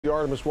The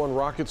Artemis 1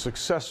 rocket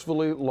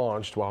successfully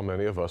launched while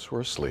many of us were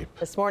asleep.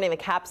 This morning, the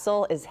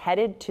capsule is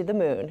headed to the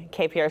moon.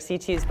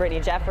 KPRC2's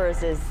Brittany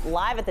Jeffers is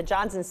live at the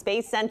Johnson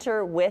Space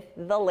Center with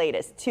the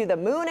latest. To the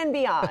moon and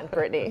beyond,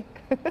 Brittany.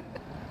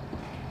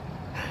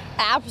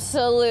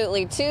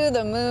 Absolutely, to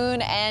the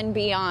moon and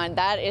beyond.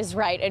 That is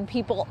right. And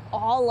people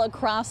all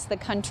across the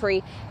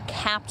country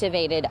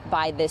captivated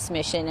by this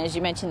mission. As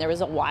you mentioned, there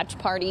was a watch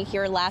party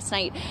here last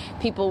night.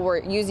 People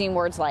were using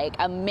words like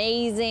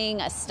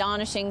amazing,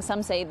 astonishing.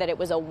 Some say that it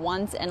was a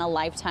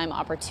once-in-a-lifetime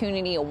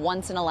opportunity, a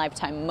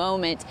once-in-a-lifetime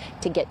moment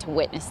to get to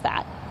witness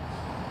that.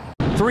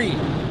 3,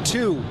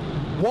 2,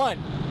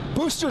 1.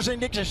 Boosters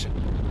in ignition.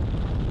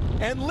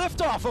 And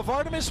liftoff of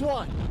Artemis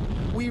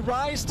 1. We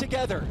rise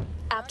together.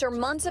 After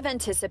months of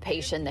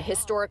anticipation, the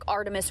historic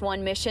Artemis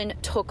 1 mission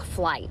took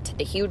flight.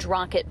 The huge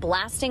rocket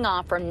blasting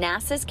off from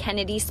NASA's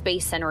Kennedy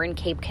Space Center in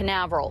Cape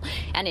Canaveral.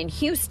 And in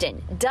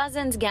Houston,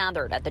 dozens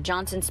gathered at the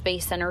Johnson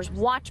Space Center's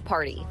watch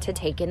party to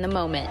take in the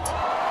moment.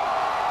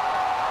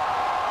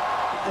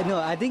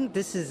 I think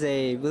this is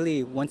a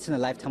really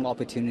once-in-a-lifetime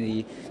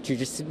opportunity to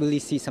just really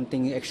see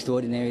something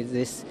extraordinary as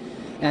this.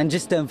 And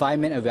just the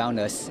environment around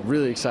us.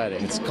 Really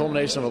exciting. It's a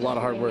culmination of a lot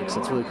of hard work,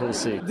 so it's really cool to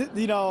see.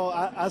 You know,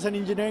 as an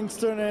engineering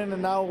student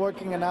and now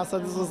working at NASA,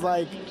 this was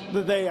like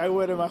the day I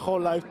waited my whole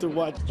life to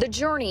watch. The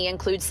journey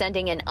includes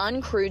sending an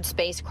uncrewed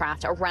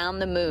spacecraft around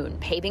the moon,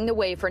 paving the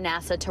way for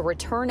NASA to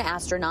return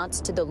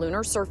astronauts to the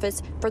lunar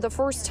surface for the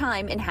first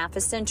time in half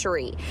a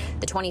century.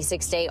 The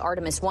 26-day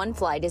Artemis 1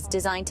 flight is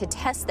designed to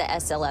test the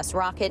SLS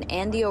rocket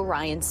and the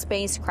Orion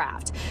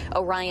spacecraft.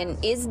 Orion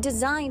is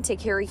designed to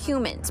carry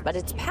humans, but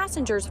its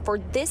passengers for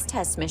this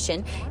test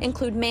mission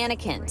include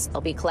mannequins.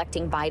 They'll be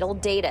collecting vital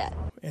data.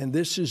 And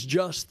this is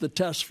just the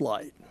test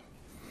flight.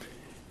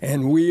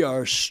 And we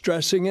are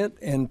stressing it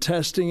and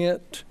testing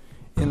it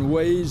in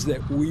ways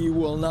that we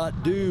will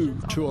not do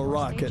to a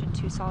rocket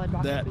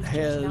that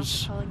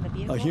has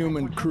a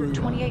human crew.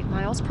 28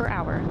 miles per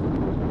hour.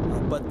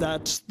 But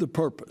that's the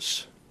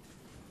purpose,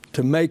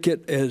 to make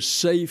it as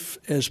safe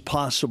as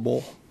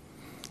possible,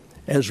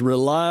 as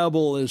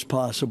reliable as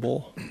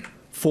possible,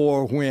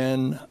 for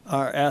when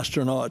our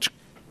astronauts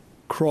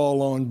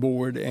crawl on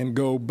board and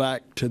go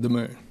back to the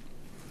moon.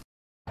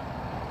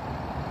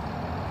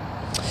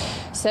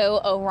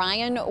 So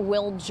Orion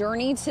will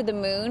journey to the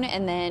moon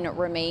and then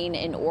remain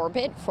in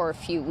orbit for a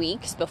few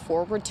weeks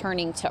before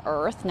returning to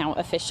Earth. Now,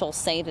 officials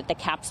say that the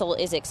capsule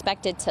is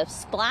expected to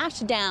splash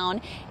down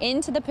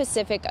into the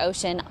Pacific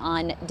Ocean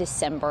on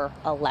December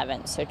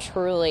 11th. So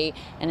truly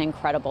an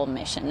incredible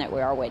mission that we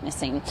are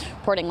witnessing.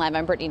 Reporting live,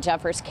 I'm Brittany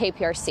Jeffers,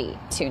 KPRC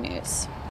 2 News.